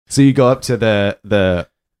So you go up to the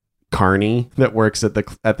carny that works at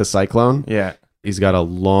the Cyclone. Yeah. He's got a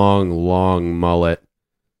long mullet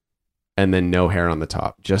and then no hair on the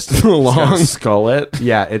top. Just a long skullet.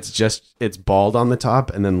 Yeah, it's bald on the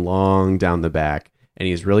top and then long down the back. And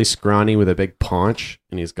he's really scrawny with a big paunch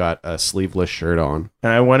and he's got a sleeveless shirt on.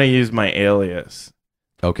 And I want to use my alias.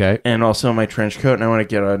 Okay. And also my trench coat, and I want to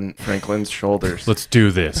get on Franklin's shoulders. Let's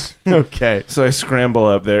do this. Okay. So I scramble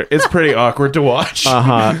up there. It's pretty awkward to watch.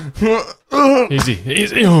 Easy.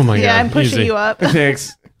 Oh my god. Yeah, I'm pushing you up.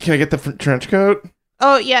 Thanks. Can I get the trench coat?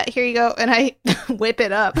 Oh, yeah, here you go. And I whip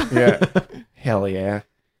it up. Yeah. Hell yeah.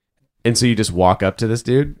 And so you just walk up to this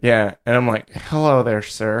dude? Yeah. And I'm like, hello there,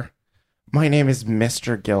 sir. My name is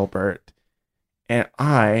Mr. Gilbert. And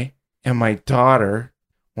I and my daughter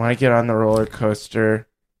want to get on the roller coaster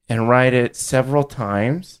and ride it several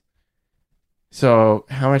times. So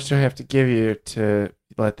how much do I have to give you to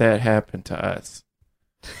let that happen to us?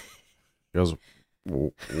 He goes,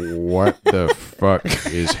 what the fuck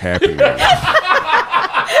is happening?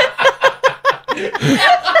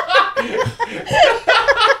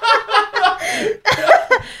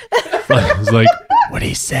 It's like, what'd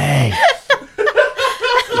he say?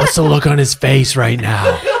 What's the look on his face right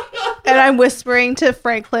now? And I'm whispering to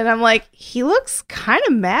Franklin, I'm like, he looks kind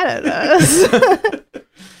of mad at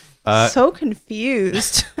us. So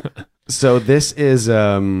confused. So this is,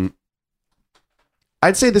 I'd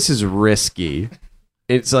say this is risky.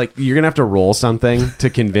 It's like you're going to have to roll something to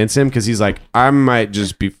convince him because he's like, I might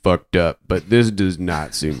just be fucked up, but this does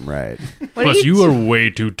not seem right. Plus, you are way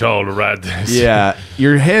too tall to ride this. Yeah,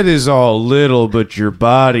 your head is all little, but your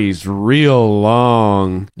body's real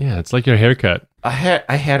long. Yeah, it's like your haircut. I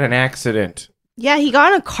had an accident. Yeah, he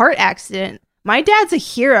got in a cart accident. My dad's a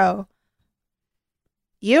hero.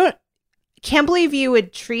 Can't believe you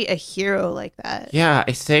would treat a hero like that. Yeah,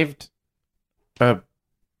 I saved a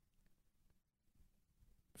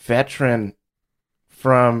veteran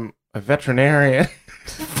from a veterinarian.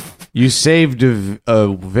 You saved a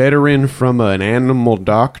veteran from an animal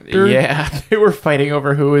doctor? Yeah, they were fighting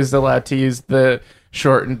over who was allowed to use the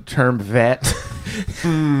short-term vet.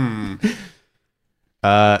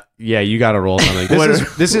 Yeah, you got to roll something.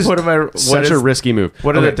 This is such a risky move.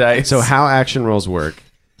 What are the dice? So how action rolls work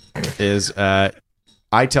is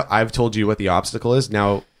I've told you what the obstacle is.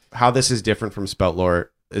 Now, how this is different from Spout lore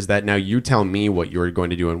is that now you tell me what you're going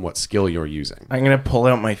to do and what skill you're using. I'm going to pull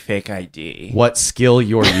out my fake ID. What skill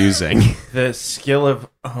you're using. The skill of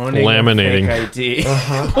owning Laminating. a fake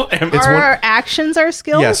ID. Are our actions our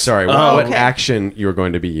skills? Yeah, sorry. Oh, what okay. action you're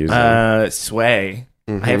going to be using. Sway.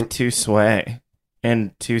 Mhm. I have 2 sway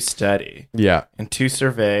and 2 study Yeah. and 2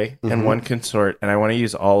 survey Mhm. and 1 consort, and I want to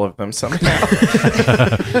use all of them somehow.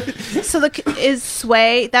 So is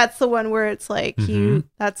sway, that's the one where it's like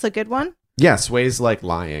that's a good one? Yeah, sway's like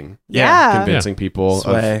lying. Yeah. Convincing people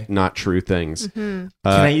Sway. of not true things. Mm-hmm.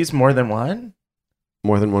 Can I use more than one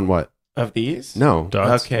More than one what? of these? No.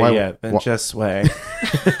 Dots. Okay, Why- yeah, then why- just sway.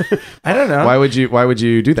 I don't know. Why would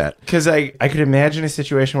you do that? Because I could imagine a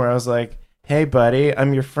situation where I was like, hey, buddy,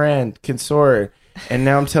 I'm your friend, consort, and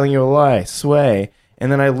now I'm telling you a lie, sway.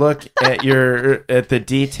 And then I look at the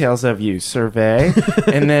details of you, survey,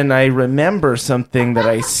 and then I remember something that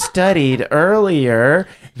I studied earlier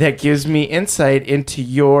that gives me insight into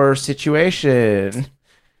your situation.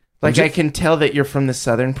 Like, I can tell that you're from the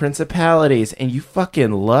Southern Principalities, and you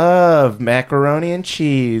fucking love macaroni and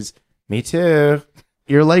cheese. Me too.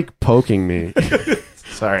 You're like poking me.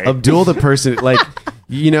 Sorry. Abdul the person, like,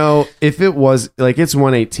 you know, if it was like it's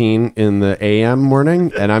 1:18 in the AM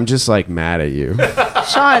morning and I'm just like mad at you.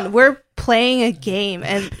 Sean, we're playing a game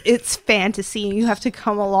and it's fantasy and you have to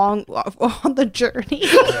come along on the journey.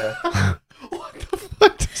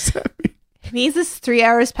 What does that mean? It means it's 3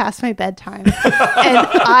 hours past my bedtime. And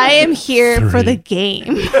I am here for the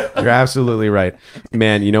game. You're absolutely right.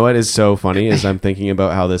 Man, you know what is so funny is I'm thinking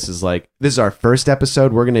about how this is our first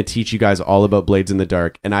episode. We're going to teach you guys all about Blades in the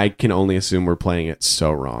Dark, and I can only assume we're playing it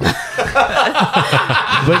so wrong.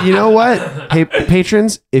 But you know what? Hey,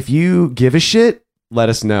 patrons, if you give a shit, let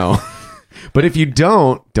us know. But if you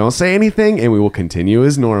don't say anything, and we will continue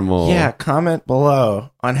as normal. Yeah, comment below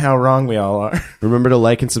on how wrong we all are. Remember to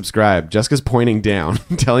like and subscribe. Jessica's pointing down,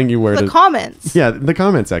 telling you where The to... comments. Yeah, the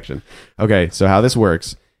comment section. Okay, so how this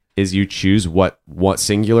works is you choose what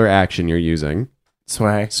singular action you're using,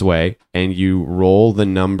 sway, and you roll the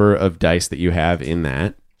number of dice that you have in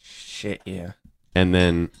that. Shit, yeah. And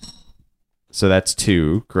then, so that's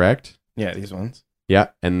 2, correct? Yeah, these ones. Yeah,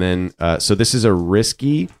 and then, so this is a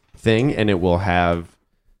risky thing, and it will have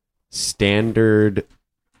standard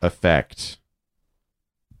effect.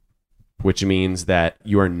 which means that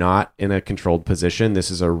you are not in a controlled position. This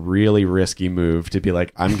is a really risky move to be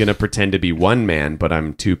like, I'm going to pretend to be one man, but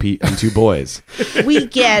I'm two boys. We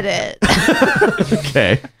get it.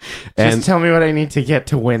 Okay. Just tell me what I need to get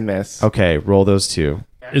to win this. Okay, roll those two.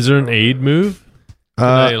 Is there an aid move? Can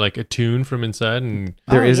I like attune from inside and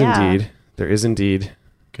There Oh, is yeah. indeed. There is indeed.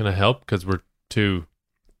 can I help? Because we're two.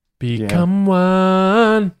 Become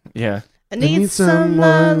one. Yeah. I need some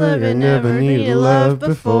love I never needed love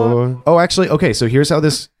before. Oh, actually, okay, so here's how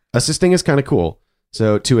this assisting is kind of cool.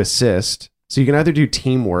 So to assist, so you can either do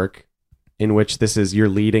teamwork, in which this is you're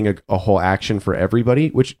leading a whole action for everybody,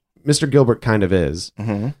 which Mr. Gilbert kind of is.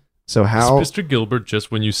 Mm-hmm. So Is how... Mr. Gilbert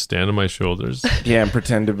just when you stand on my shoulders? Yeah, and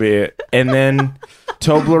pretend to be it. And then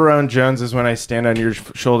Toblerone Jones is when I stand on your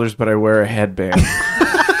shoulders, but I wear a headband.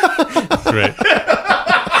 Great.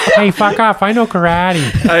 Hey, fuck off. I know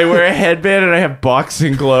karate. I wear a headband and I have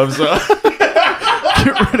boxing gloves on.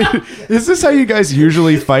 Get ready. Is this how you guys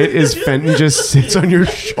usually fight? Is Fenton just sits on your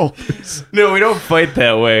shoulders? No, we don't fight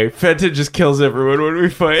that way. Fenton just kills everyone when we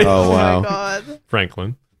fight. Oh, Oh wow. my god.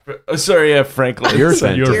 Franklin. Oh, sorry, yeah, Franklin. You're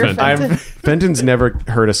Fenton. You're Dear Fenton. I'm Fenton's never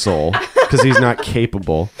hurt a soul because he's not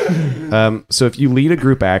capable. So if you lead a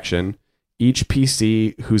group action, each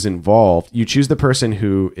PC who's involved, you choose the person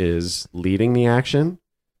who is leading the action,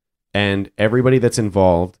 and everybody that's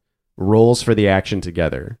involved rolls for the action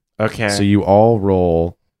together. okay. So you all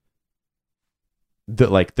roll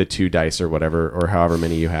the 2 dice or whatever, or however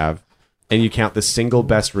many you have, and you count the single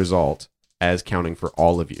best result as counting for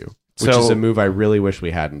all of you, which So- is a move I really wish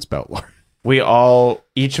we had in Spout lore.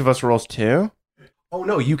 each of us rolls 2? Oh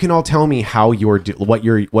no, you can all tell me how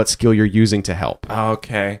what skill you're using to help.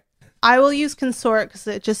 Okay. I will use consort because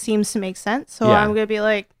it just seems to make sense. So Yeah. I'm going to be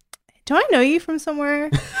like, do I know you from somewhere?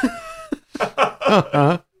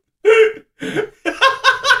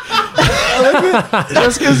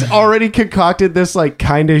 Jessica's already concocted this like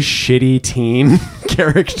kind of shitty teen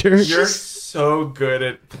character. You're so good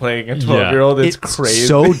at playing a 12-year-old. It's crazy.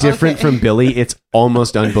 so different Okay. from Billy. It's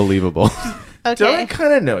almost unbelievable. Don't I Okay.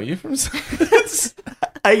 kind of know you from something?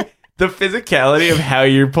 The physicality of how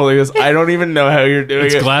you're pulling this, I don't even know how you're doing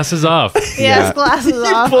It's it. glasses off. Yeah, his glasses You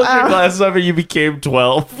off. pulled your glasses off and you became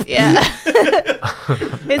 12. Yeah.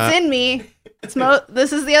 It's in me.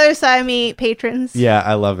 This is the other side of me, patrons. Yeah,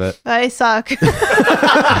 I love it. I suck.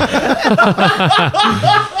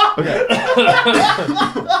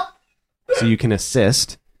 So you can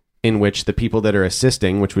assist, in which the people that are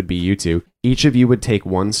assisting, which would be you two, each of you would take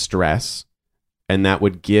 1 stress, and that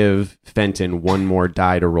would give Fenton 1 more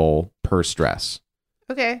die to roll per stress.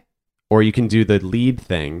 Okay. Or you can do the lead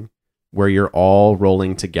thing, where you're all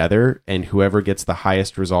rolling together, and whoever gets the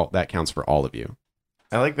highest result, that counts for all of you.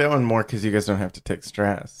 I like that one more because you guys don't have to take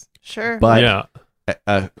stress. Sure. But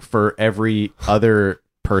Yeah. For every other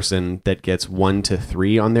person that gets 1 to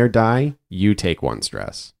 3 on their die, you take 1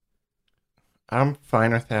 stress. I'm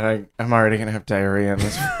fine with that. I'm already going to have diarrhea on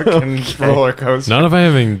this fucking roller coaster. None of I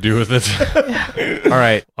have anything to do with it. All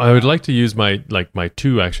right. I would like to use my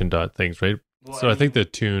 2 action dot things, right? So I think the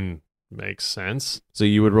tune makes sense. So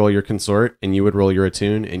you would roll your consort, and you would roll your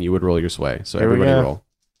attune, and you would roll your sway. So Here we everybody go. roll.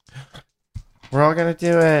 We're all going to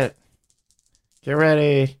do it. Get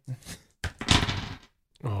ready.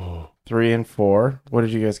 Oh, 3 and 4. What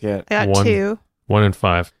did you guys get? I got 1. 2. 1 and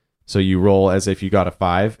 5. So you roll as if you got a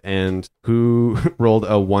 5, and who rolled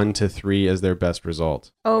a 1 to 3 as their best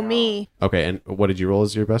result? Oh, me. Okay, and what did you roll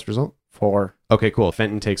as your best result? 4. Okay, cool.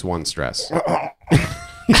 Fenton takes 1 stress.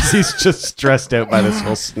 He's just stressed out by this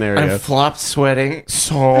whole scenario. I'm flop sweating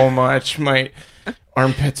so much. My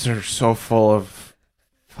armpits are so full of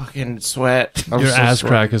fucking sweat. I'm Your so ass sweaty.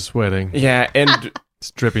 crack is sweating. Yeah, and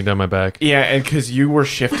It's dripping down my back. yeah, and because you were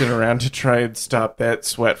shifting around to try and stop that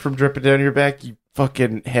sweat from dripping down your back, you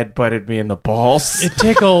fucking headbutted me in the balls. It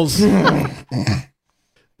tickles.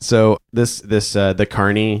 So the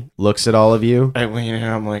carny looks at all of you. I lean in.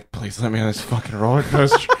 I'm like, please let me on this fucking roller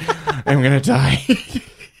coaster. I'm gonna die.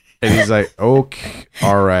 And he's like, okay,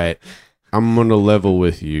 all right, I'm going to level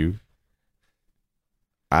with you.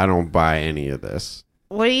 I don't buy any of this.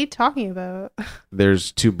 What are you talking about?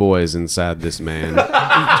 There's 2 boys inside this man.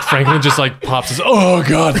 Franklin just like pops his, oh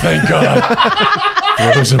God, thank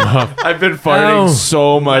God. Throws him up. I've been farting Oh,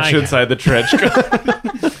 so much my inside the trench coat.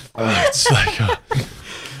 It's like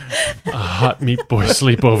a hot meat boy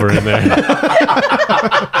sleepover in there.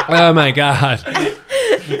 Oh my God.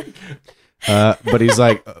 But he's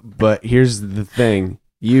like, but here's the thing.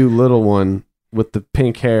 You little one with the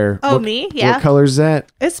pink hair. Oh, what, me? Yeah. What color's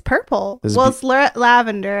that? It's purple. This Well, be- it's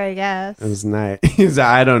lavender, I guess. It's nice.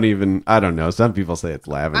 I don't know. Some people say it's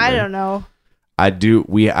lavender. I don't know.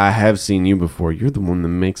 I have seen you before. You're the one that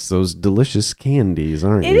makes those delicious candies,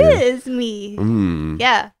 aren't It you? is me.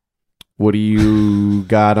 Yeah. What do you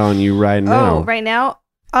got on you right now? Oh, right now,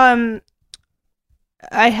 I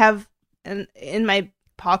have in my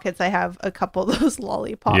pockets. I have a couple of those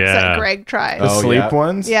lollipops Yeah. that Greg tried. The Oh, sleep yeah.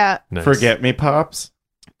 ones? Yeah, Nice. Forget me pops?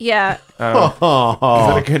 yeah, Is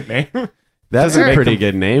that a good name? That's Does it a make pretty them-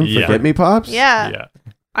 good name. Yeah. Forget me pops. yeah. Yeah.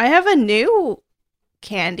 I have a new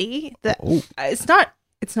candy that Oh, it's not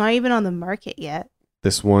even on the market yet.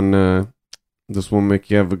 this one make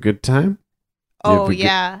you have a good time. You have Oh a good-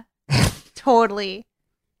 yeah, totally.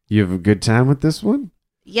 You have a good time with this one.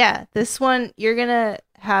 Yeah, this one you're gonna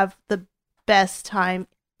have the best time,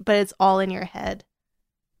 but it's all in your head.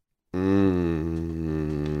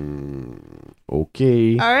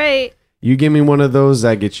 Okay. All right, You give me one of those,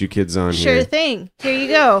 I get you kids on sure here. thing. Here you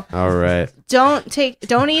go. All right. Don't eat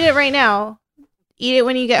it right now. Eat it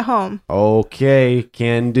when you get home. Okay,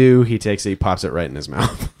 can do. He takes it, he pops it right in his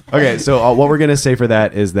mouth. Okay, so what we're gonna say for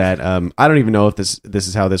that is that I don't even know if this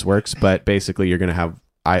is how this works, but basically you're gonna have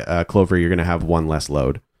Clover. You're gonna have one less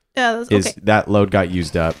load. Yeah, that's Is okay. that load got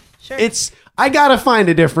used up? Sure. I gotta find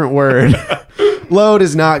a different word. Load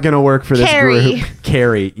is not gonna work for this Carry. group.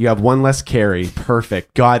 Carry. You have one less carry.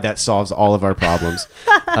 Perfect. God, that solves all of our problems.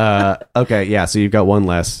 Okay, yeah. So you've got one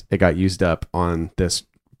less. It got used up on this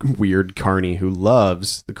weird carny who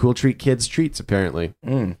loves the Cool Treat Kids treats. Apparently,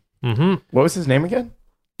 Mm-hmm. What was his name again?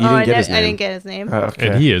 you didn't I get his name. I didn't get his name. Okay.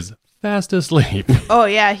 And he is fast asleep. Oh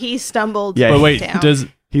yeah, he stumbled. Yeah, But wait, down. does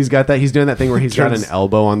He's got that. He's doing that thing where he's got an Turns-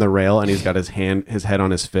 elbow on the rail and he's got his head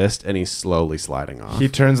on his fist, and he's slowly sliding off. He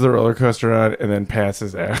turns the roller coaster on and then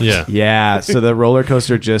passes out. yeah. Yeah. So the roller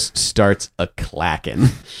coaster just starts a clacking.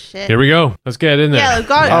 Shit. Here we go. Let's get in there. Yeah,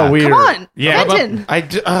 God, Yeah. Oh, weird. come on. Yeah, Attention.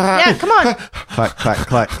 yeah, Come on. Clack, clack,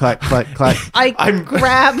 clack, clack, clack, clack. I'm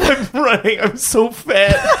grab I'm running. I'm so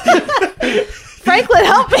fat. Franklin,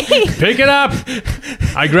 help me. Pick it up.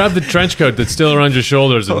 I grab the trench coat that's still around your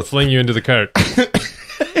shoulders and fling you into the cart.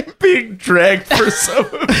 Being dragged for some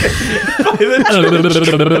of it.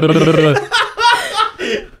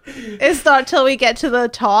 It's not till we get to the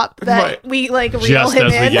top that we like reel Just him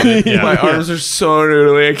as we in. get it. Yeah. My arms are so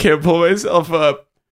noodly. I can't pull myself up.